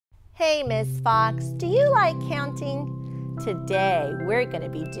Hey, Miss Fox, do you like counting? Today, we're going to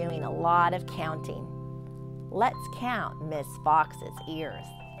be doing a lot of counting. Let's count Miss Fox's ears.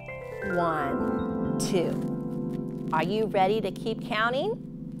 1, 2. Are you ready to keep counting?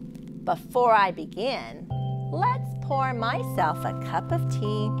 Before I begin, let's pour myself a cup of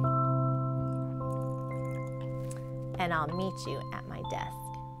tea, and I'll meet you at my desk.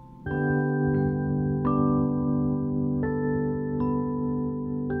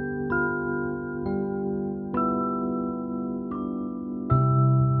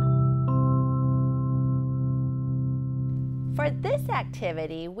 For this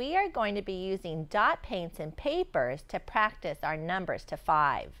activity, we are going to be using dot paints and papers to practice our numbers to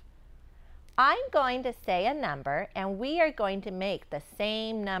 5. I'm going to say a number and we are going to make the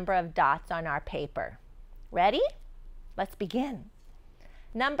same number of dots on our paper. Ready? Let's begin.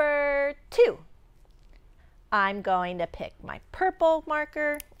 Number 2. I'm going to pick my purple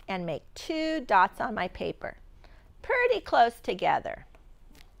marker and make 2 dots on my paper. Pretty close together.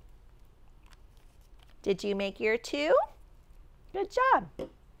 Did you make your 2? Good job.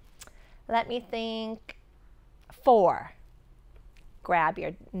 Let me think. 4. Grab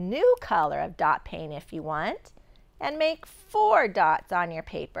your new color of dot paint if you want and make 4 dots on your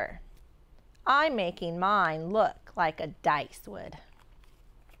paper. I'm making mine look like a dice would.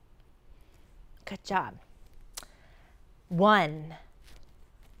 Good job. 1.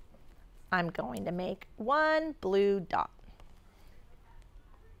 I'm going to make 1 blue dot.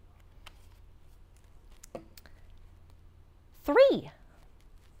 3.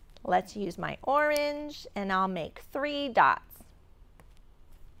 Let's use my orange and I'll make 3 dots.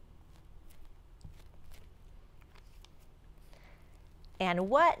 And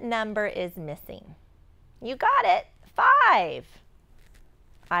what number is missing? You got it, 5.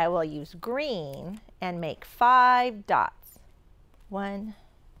 I will use green and make 5 dots. 1,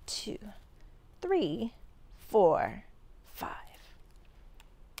 2, 3, 4, 5.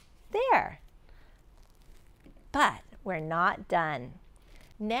 There. But we're not done.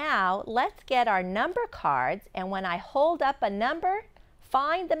 Now let's get our number cards, and when I hold up a number,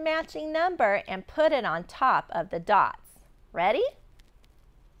 find the matching number and put it on top of the dots. Ready?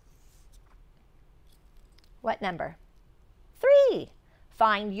 What number? 3.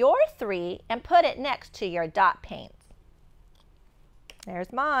 Find your 3 and put it next to your dot paints.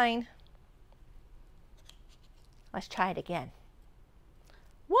 There's mine. Let's try it again.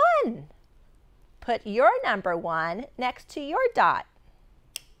 1. Put your number 1 next to your dot.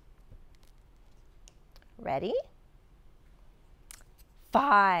 Ready?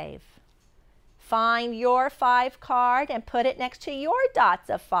 5. Find your 5 card and put it next to your dots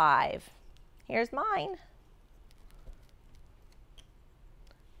of 5. Here's mine.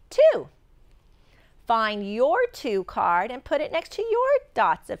 2. Find your 2 card and put it next to your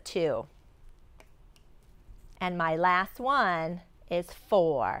dots of 2. And my last one is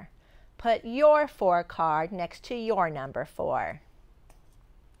 4. Put your 4 card next to your number 4.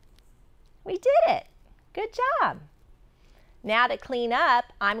 We did it. Good job. Now to clean up,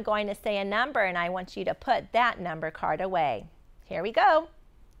 I'm going to say a number and I want you to put that number card away. Here we go.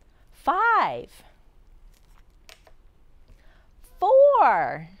 5.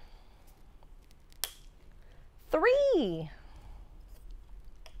 4. 3.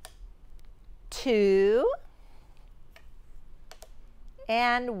 2.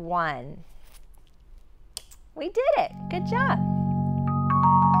 And 1. We did it. Good job.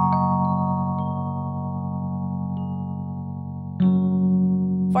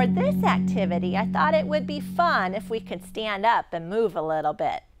 For this activity, I thought it would be fun if we could stand up and move a little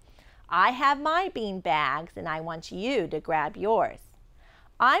bit. I have my bean bags and I want you to grab yours.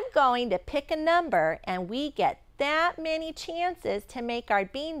 I'm going to pick a number and we get that many chances to make our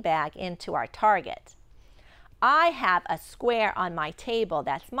bean bag into our target. I have a square on my table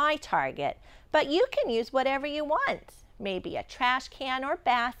that's my target, but you can use whatever you want. Maybe a trash can or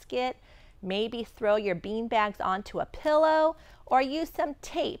basket, maybe throw your bean bags onto a pillow, or use some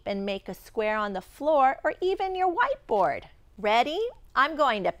tape and make a square on the floor, or even your whiteboard. Ready? I'm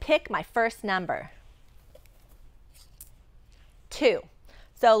going to pick my first number. 2.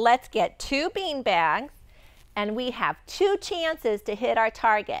 So let's get 2 bean bags, and we have 2 chances to hit our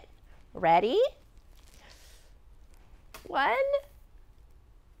target. Ready? 1,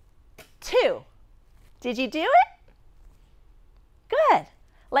 2. Did you do it? Good.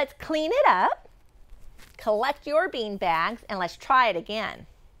 Let's clean it up. Collect your bean bags and let's try it again.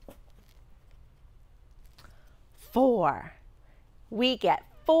 4. We get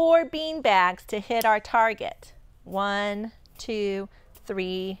 4 bean bags to hit our target. 1, 2,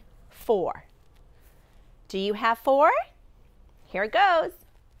 3, 4. Do you have 4? Here it goes.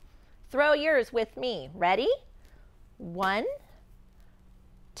 Throw yours with me. Ready? 1,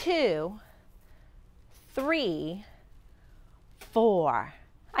 2, 3, 4.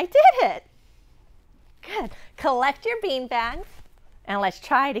 I did it. Good. Collect your bean bags and let's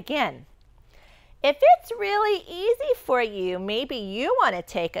try it again. If it's really easy for you, maybe you want to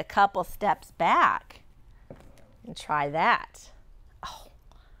take a couple steps back and try that. Oh,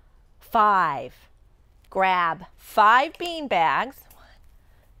 5. Grab 5 bean bags. 1,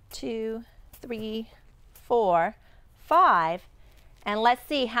 2, 3, 4, 5. And let's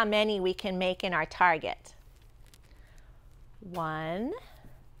see how many we can make in our target. 1,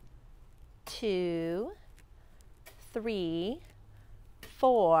 2, 3,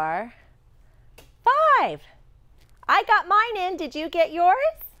 4, 5. I got mine in. Did you get yours?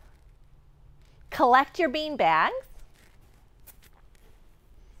 Collect your bean bags.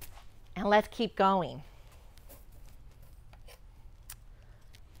 And let's keep going.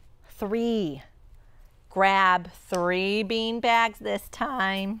 3. Grab 3 bean bags this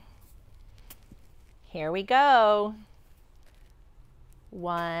time. Here we go.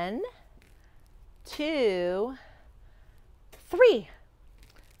 1, 2, 3.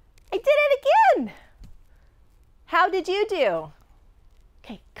 I did it again. How did you do?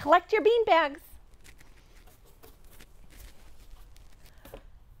 Okay, collect your bean bags.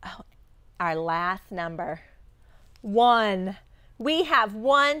 Oh, our last number, 1. We have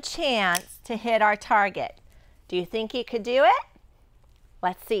 1 chance to hit our target. Do you think you could do it?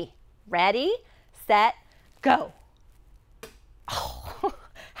 Let's see. Ready, set, go. Oh,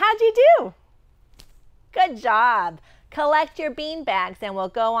 how'd you do? Good job. Collect your bean bags and we'll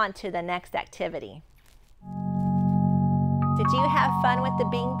go on to the next activity. Did you have fun with the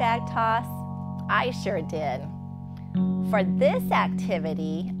bean bag toss? I sure did. For this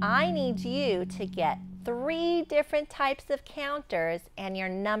activity, I need you to get 3 different types of counters and your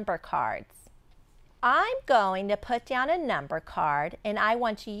number cards. I'm going to put down a number card and I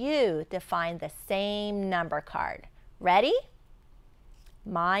want you to find the same number card. Ready?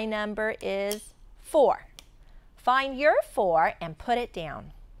 My number is 4. Find your 4 and put it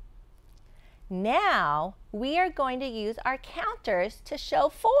down. Now we are going to use our counters to show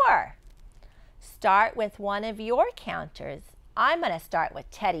 4. Start with one of your counters. I'm going to start with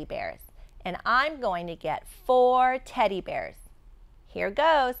teddy bears and I'm going to get 4 teddy bears. Here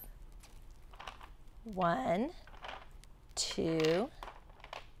goes. 1, 2,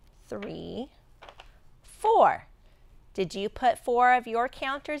 3, 4. Did you put 4 of your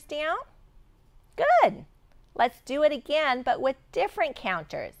counters down? Good. Let's do it again, but with different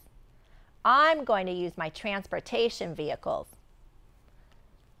counters. I'm going to use my transportation vehicles.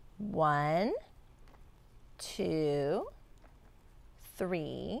 1, 2,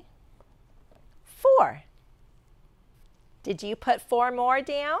 3, 4. Did you put 4 more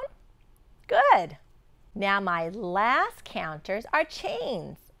down? Good. Now my last counters are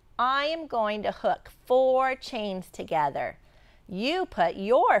chains. I am going to hook 4 chains together. You put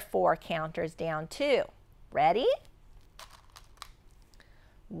your 4 counters down too. Ready?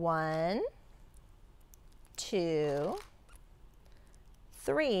 1, 2,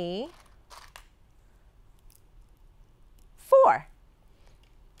 3, 4.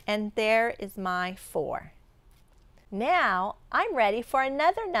 And there is my 4. Now I'm ready for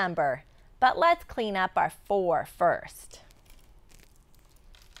another number, but let's clean up our 4 first.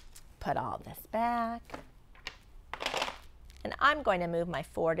 Put all this back. And I'm going to move my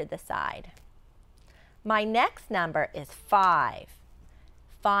 4 to the side. My next number is 5.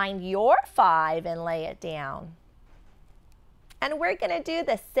 Find your 5 and lay it down. And we're going to do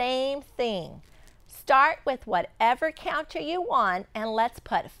the same thing. Start with whatever counter you want and let's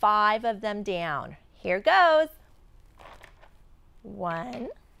put 5 of them down. Here goes. 1,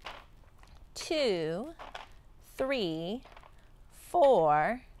 2, 3,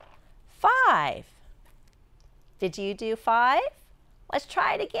 4, 5. Did you do 5? Let's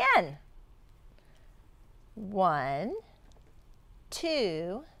try it again. 1,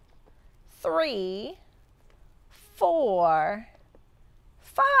 2, 3, 4,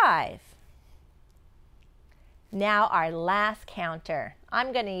 5. Now our last counter.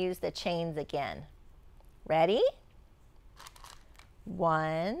 I'm going to use the chains again. Ready?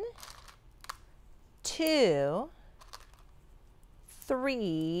 1, 2,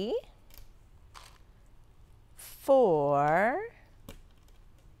 3, 4,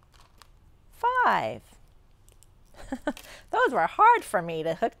 5. Those were hard for me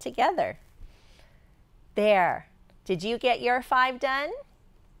to hook together. There. Did you get your 5 done?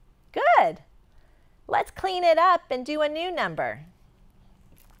 Good. Let's clean it up and do a new number.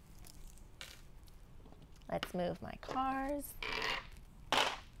 Let's move my cars.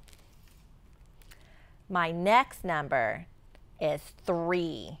 My next number is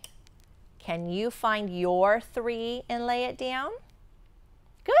 3. Can you find your 3 and lay it down?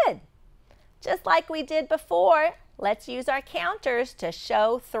 Good. Just like we did before, let's use our counters to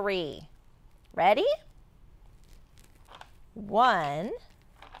show 3. Ready? 1,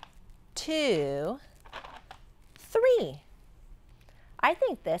 2, 3. I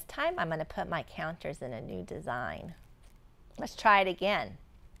think this time I'm going to put my counters in a new design. Let's try it again.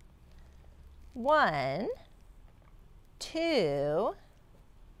 1, 2,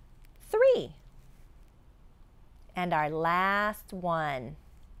 3. And our last one,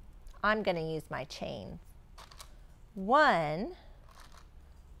 I'm going to use my chains. 1,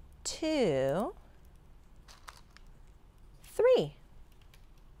 2, 3.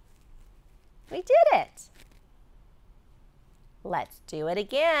 We did it. Let's do it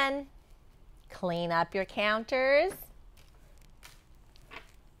again. Clean up your counters.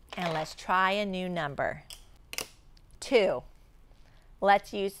 And let's try a new number. 2.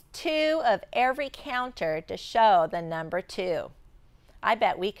 Let's use 2 of every counter to show the number 2. I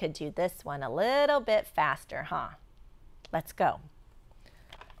bet we could do this one a little bit faster, huh? Let's go.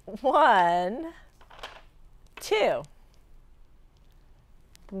 1, 2.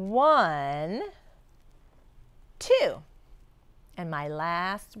 1, 2. And my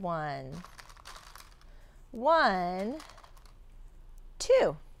last one. 1,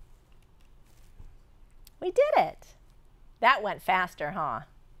 2. We did it. That went faster, huh?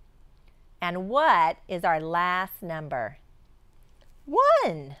 And what is our last number?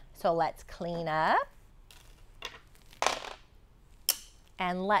 1. So let's clean up.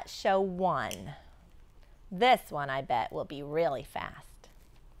 And let's show 1. This one, I bet, will be really fast.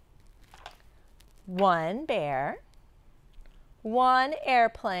 1 bear, 1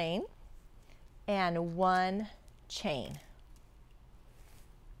 airplane, and 1 chain.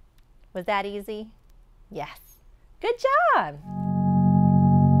 Was that easy? Yes. Good job.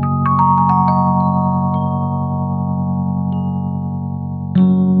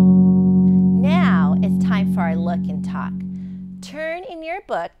 Now it's time for our look and talk. Turn in your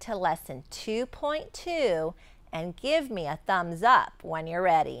book to lesson 2.2 and give me a thumbs up when you're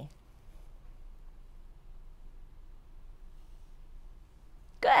ready.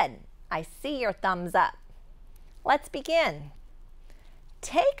 Good. I see your thumbs up. Let's begin.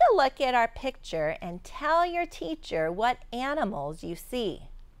 Take a look at our picture and tell your teacher what animals you see.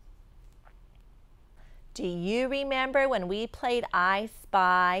 Do you remember when we played I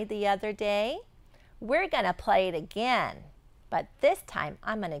Spy the other day? We're going to play it again, but this time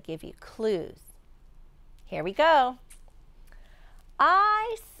I'm going to give you clues. Here we go.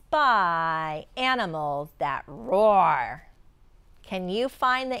 I spy animals that roar. Can you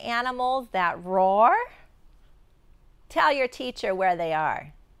find the animals that roar? Tell your teacher where they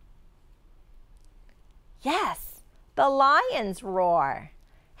are. Yes, the lions roar.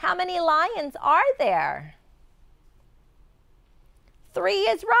 How many lions are there? 3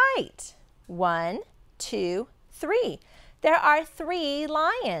 is right. 1, 2, 3. There are 3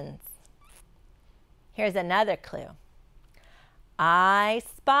 lions. Here's another clue. I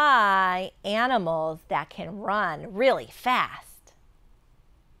spy animals that can run really fast.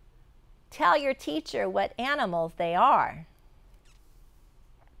 Tell your teacher what animals they are.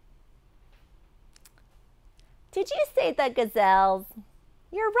 Did you say the gazelles?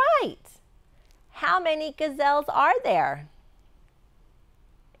 You're right. How many gazelles are there?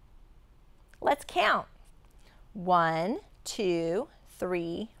 Let's count. 1, 2,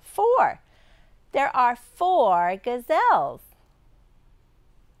 3, 4. There are 4 gazelles.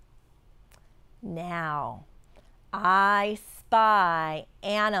 Now, I spy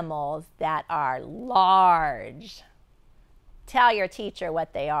animals that are large. Tell your teacher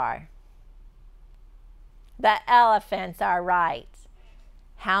what they are. The elephants are right.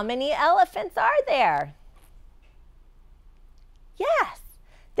 How many elephants are there? Yes,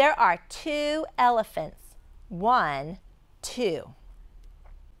 there are 2 elephants. 1, 2.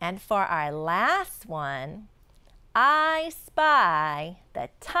 And for our last one, I spy the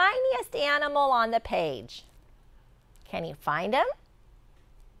tiniest animal on the page. Can you find him?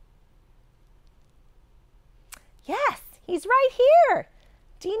 Yes, he's right here.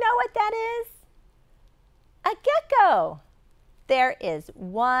 Do you know what that is? A gecko. There is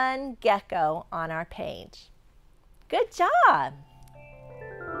 1 gecko on our page. Good job.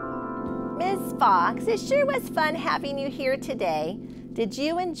 Ms. Fox, it sure was fun having you here today. Did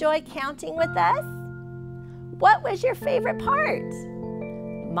you enjoy counting with us? What was your favorite part?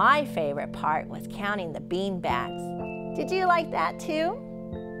 My favorite part was counting the bean bags. Did you like that too?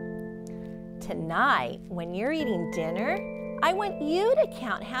 Tonight, when you're eating dinner, I want you to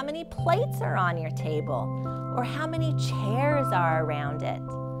count how many plates are on your table, or how many chairs are around it,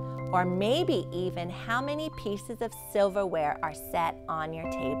 or maybe even how many pieces of silverware are set on your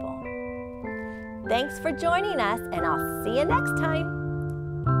table. Thanks for joining us, and I'll see you next time.